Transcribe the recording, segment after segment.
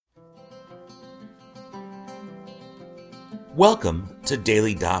Welcome to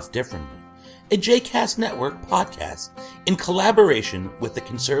Daily Daf Differently, a JCast Network podcast in collaboration with the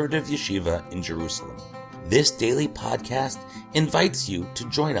Conservative Yeshiva in Jerusalem. This daily podcast invites you to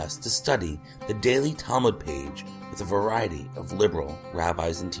join us to study the daily Talmud page with a variety of liberal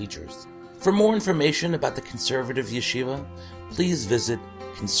rabbis and teachers. For more information about the Conservative Yeshiva, please visit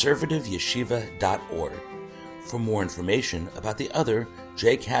conservativeyeshiva.org. For more information about the other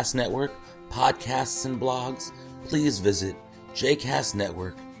JCast Network podcasts and blogs, please visit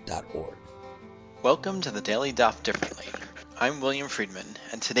jcastnetwork.org. Welcome to the Daily Daf Differently. I'm William Friedman,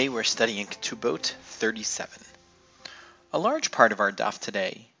 and today we're studying Ketubot 37. A large part of our daf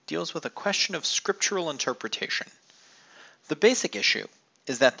today deals with a question of scriptural interpretation. The basic issue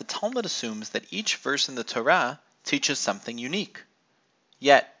is that the Talmud assumes that each verse in the Torah teaches something unique.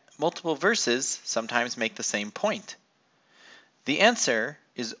 Yet, multiple verses sometimes make the same point. The answer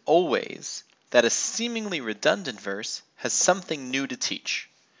is always that a seemingly redundant verse has something new to teach.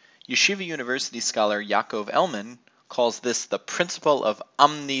 Yeshiva University scholar Yaakov Elman calls this the principle of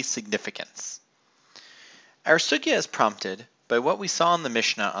omni-significance. Our sugya is prompted by what we saw in the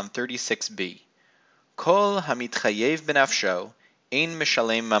Mishnah on 36b. Kol hamitchayev benafsho ein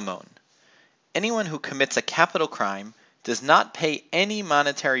mishalem mamon. Anyone who commits a capital crime does not pay any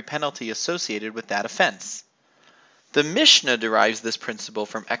monetary penalty associated with that offense. The Mishnah derives this principle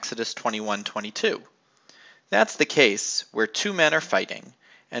from Exodus 21:22. That's the case where two men are fighting,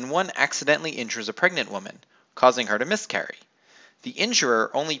 and one accidentally injures a pregnant woman, causing her to miscarry. The injurer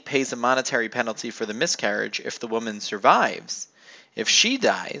only pays a monetary penalty for the miscarriage if the woman survives. If she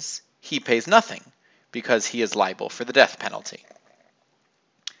dies, he pays nothing, because he is liable for the death penalty.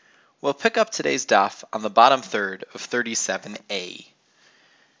 We'll pick up today's daf on the bottom third of 37a.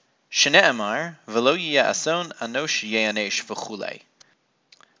 Shene'emar, v'lo yiya'ason anosh ye'anesh v'chulei.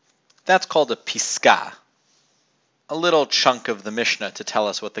 That's called a piska, a little chunk of the Mishnah to tell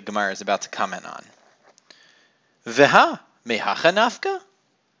us what the Gemara is about to comment on. Veha mehacha nafka?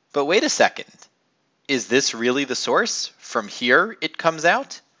 But wait a second. Is this really the source? From here it comes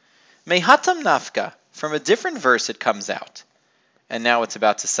out? Mehatam nafka. From a different verse it comes out. And now it's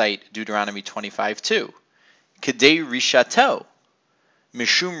about to cite Deuteronomy 25:2. Kedei rishato.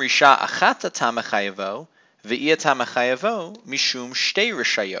 Mishum risha achat ata mechayavo, ve'i ata mechayavo mishum shtei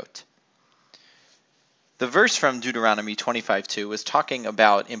rishayot. The verse from Deuteronomy 25:2 is talking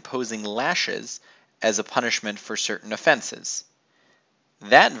about imposing lashes as a punishment for certain offenses.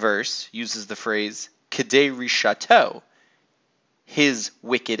 That verse uses the phrase kedei rishato, his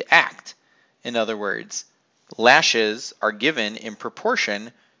wicked act. In other words, lashes are given in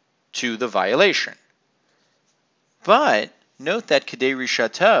proportion to the violation. But note that kedei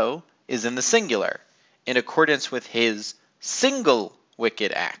rishato is in the singular, in accordance with his single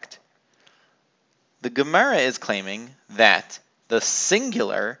wicked act. The Gemara is claiming that the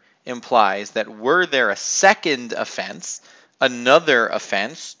singular implies that were there a second offense, another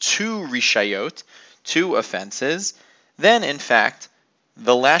offense, two rishayot, two offenses, then in fact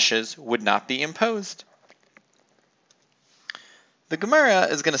the lashes would not be imposed. The Gemara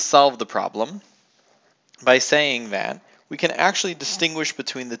is going to solve the problem by saying that we can actually distinguish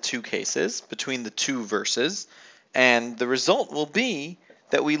between the two cases, between the two verses, and the result will be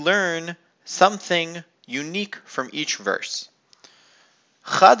that we learn something unique from each verse.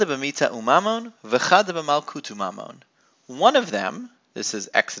 Chad b'mita umamon, v'chad b'malkut umamon. One of them, this is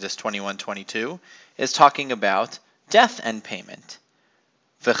Exodus 21:22, is talking about death and payment.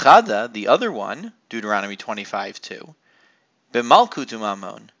 V'chada, the other one, Deuteronomy 25:2, b'malkut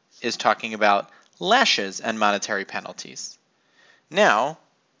umamon, is talking about lashes and monetary penalties. Now,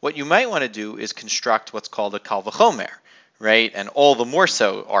 what you might want to do is construct what's called a kal v'chomer, right? And all the more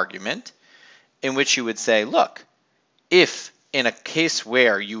so argument, in which you would say, look, if in a case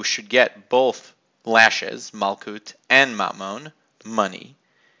where you should get both lashes, malkut, and mamon, money,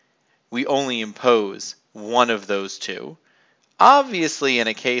 we only impose one of those two. Obviously, in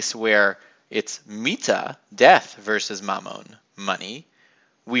a case where it's mita, death, versus mamon, money,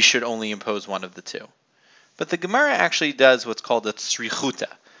 we should only impose one of the two. But the Gemara actually does what's called a tzrichuta,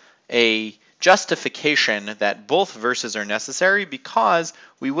 a justification that both verses are necessary because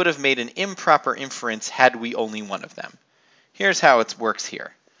we would have made an improper inference had we only one of them. Here's how it works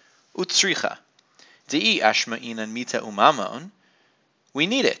here. Utzricha. Dei ashma'inan mita umamon. We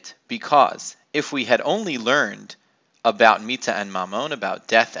need it because if we had only learned about mita and mamon, about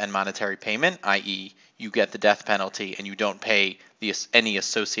death and monetary payment, i.e., you get the death penalty and you don't pay any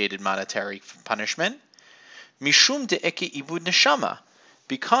associated monetary punishment, mishum de'eke ibud neshama,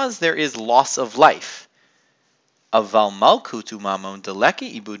 because there is loss of life. Aval malkut umamon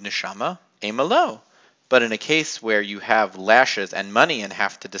deleke ibud neshama emalo. But in a case where you have lashes and money and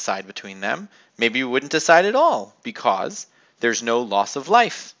have to decide between them, maybe you wouldn't decide at all because there's no loss of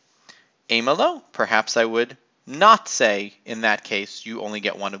life. Amalo, perhaps I would not say in that case you only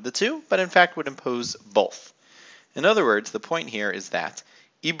get one of the two, but in fact would impose both. In other words, the point here is that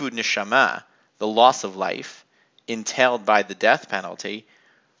ibud neshama, the loss of life, entailed by the death penalty,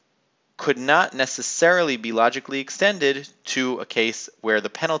 could not necessarily be logically extended to a case where the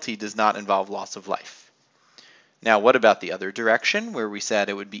penalty does not involve loss of life. Now, what about the other direction, where we said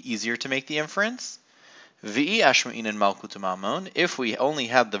it would be easier to make the inference? V'i ashma'in malkut mamon, if we only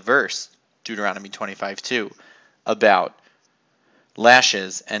had the verse, Deuteronomy 25:2, about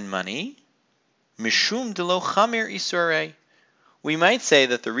lashes and money, mishum de lo chamir isurei, we might say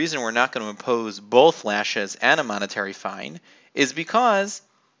that the reason we're not going to impose both lashes and a monetary fine is because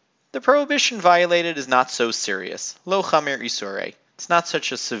the prohibition violated is not so serious. Lo chamir isurei. It's not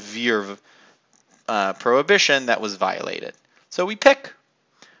such a severe prohibition that was violated. So we pick.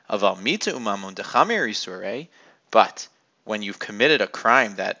 Aval mita umamon de chamir isurei, but when you've committed a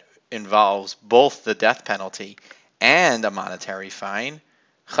crime that involves both the death penalty and a monetary fine,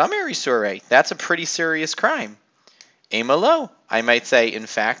 chamir isurei, that's a pretty serious crime. Amalo, I might say, in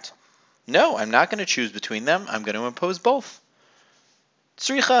fact, no, I'm not going to choose between them. I'm going to impose both.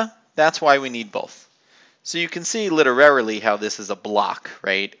 Tzricha, that's why we need both. So you can see literarily how this is a block,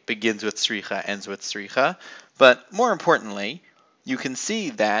 right? Begins with tzricha, ends with tzricha. But more importantly, you can see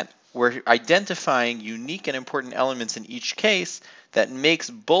that we're identifying unique and important elements in each case that makes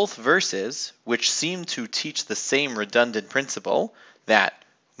both verses, which seem to teach the same redundant principle, that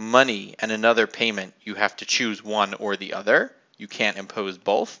money and another payment, you have to choose one or the other. You can't impose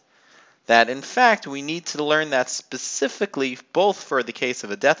both. That in fact, we need to learn that specifically both for the case of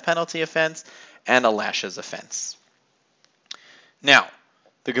a death penalty offense and a lashes offense. Now,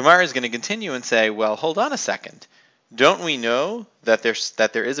 the Gemara is going to continue and say, well, hold on a second. Don't we know that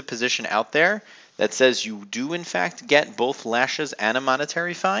there is a position out there that says you do in fact get both lashes and a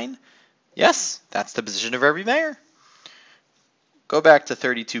monetary fine? Yes, that's the position of Rabbi Meir. Go back to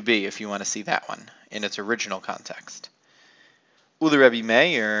 32b if you want to see that one in its original context. Ula Rabbi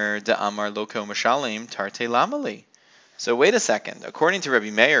Meir de Amar Loko Mashalim Tarte Lamali. So wait a second. According to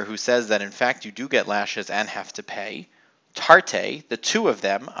Rabbi Meir, who says that in fact you do get lashes and have to pay, Tarte, the two of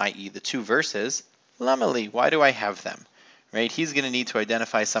them, i.e. the two verses, Lamali, why do I have them? Right? He's going to need to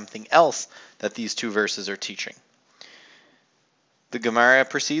identify something else that these two verses are teaching. The Gemara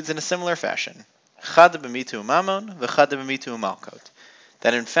proceeds in a similar fashion. Chad b'mitu mamon v'chad b'mitu malkot.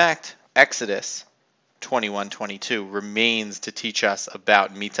 That in fact, Exodus 21:22 remains to teach us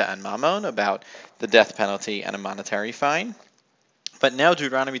about mita and mammon, about the death penalty and a monetary fine. But now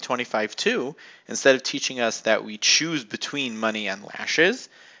Deuteronomy 25:2, instead of teaching us that we choose between money and lashes,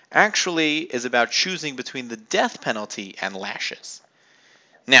 actually is about choosing between the death penalty and lashes.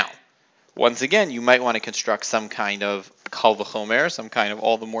 Now, once again, you might want to construct some kind of kal v'chomer, some kind of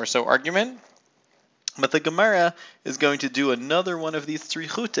all the more so argument. But the Gemara is going to do another one of these three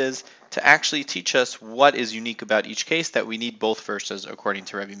chutes to actually teach us what is unique about each case, that we need both verses according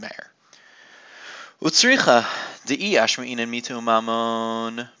to Rabbi Meir. Utzricha de'i ashma'in mitu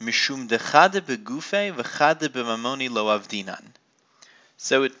mamon mishum dechade begufe v'chade b'mamoni lo avdinan.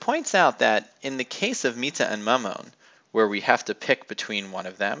 So it points out that in the case of mita and mammon, where we have to pick between one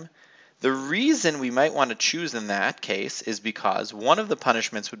of them, the reason we might want to choose in that case is because one of the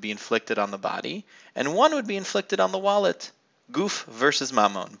punishments would be inflicted on the body, and one would be inflicted on the wallet. Guf versus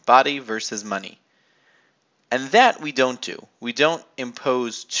mammon, body versus money. And that we don't do. We don't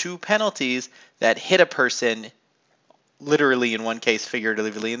impose two penalties that hit a person, literally in one case,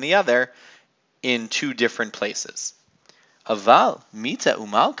 figuratively in the other, in two different places. Aval, mita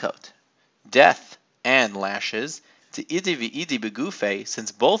umalkot, death and lashes, to idi v'idi begufe,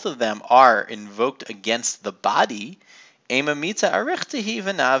 since both of them are invoked against the body, ema mita arichtihi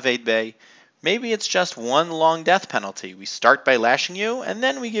v'na'aved bei. Maybe it's just one long death penalty. We start by lashing you, and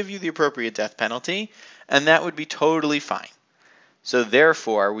then we give you the appropriate death penalty, and that would be totally fine. So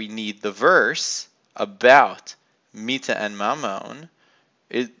therefore, we need the verse about mita and mammon.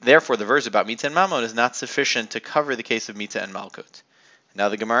 Therefore, the verse about mita and mammon is not sufficient to cover the case of mita and malkut. Now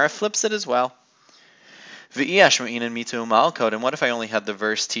the Gemara flips it as well. And what if I only had the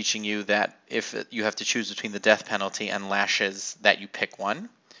verse teaching you that if you have to choose between the death penalty and lashes, that you pick one?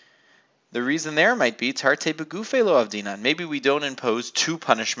 The reason there might be tarte begufe lo avdinan. Maybe we don't impose two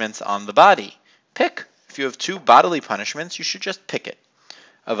punishments on the body. Pick. If you have two bodily punishments, you should just pick it.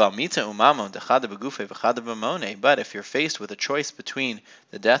 But if you're faced with a choice between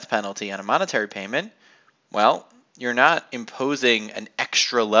the death penalty and a monetary payment, well, You're not imposing an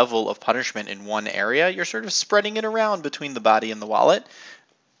extra level of punishment in one area. You're sort of spreading it around between the body and the wallet.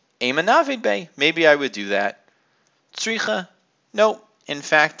 Ema navid bey, maybe I would do that. Tzricha, no. In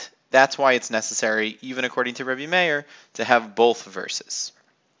fact, that's why it's necessary, even according to Rabbi Meir, to have both verses.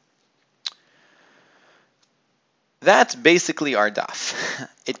 That's basically our daf.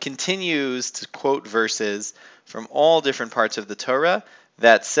 It continues to quote verses from all different parts of the Torah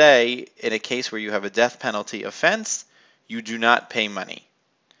that say, in a case where you have a death penalty offense, you do not pay money.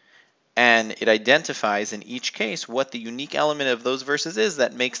 And it identifies in each case what the unique element of those verses is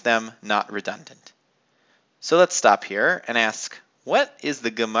that makes them not redundant. So let's stop here and ask, what is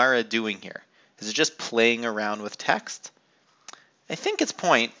the Gemara doing here? Is it just playing around with text? I think its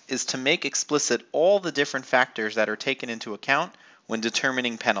point is to make explicit all the different factors that are taken into account when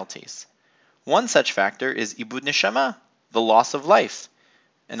determining penalties. One such factor is ibud neshama, the loss of life.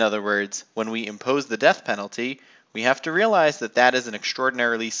 In other words, when we impose the death penalty, we have to realize that that is an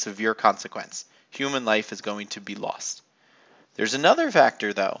extraordinarily severe consequence. Human life is going to be lost. There's another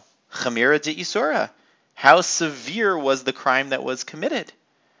factor, though, chamira de'isura. How severe was the crime that was committed?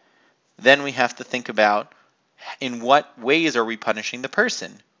 Then we have to think about, in what ways are we punishing the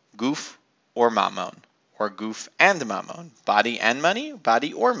person? Guf or mammon, or guf and mammon, body and money,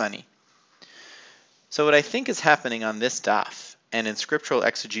 body or money. So what I think is happening on this daf, and in scriptural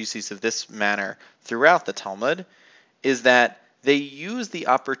exegesis of this manner throughout the Talmud, is that they use the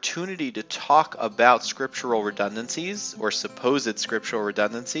opportunity to talk about scriptural redundancies, or supposed scriptural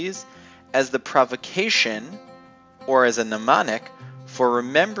redundancies, as the provocation, or as a mnemonic, for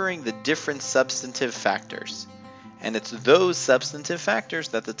remembering the different substantive factors. And it's those substantive factors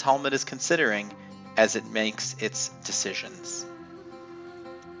that the Talmud is considering as it makes its decisions.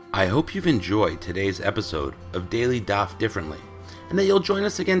 I hope you've enjoyed today's episode of Daily Daf Differently, and that you'll join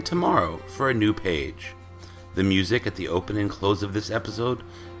us again tomorrow for a new page. The music at the open and close of this episode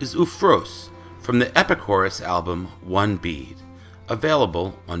is Ufros from the Epichorus album One Bead,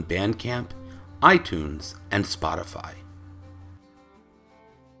 available on Bandcamp, iTunes, and Spotify.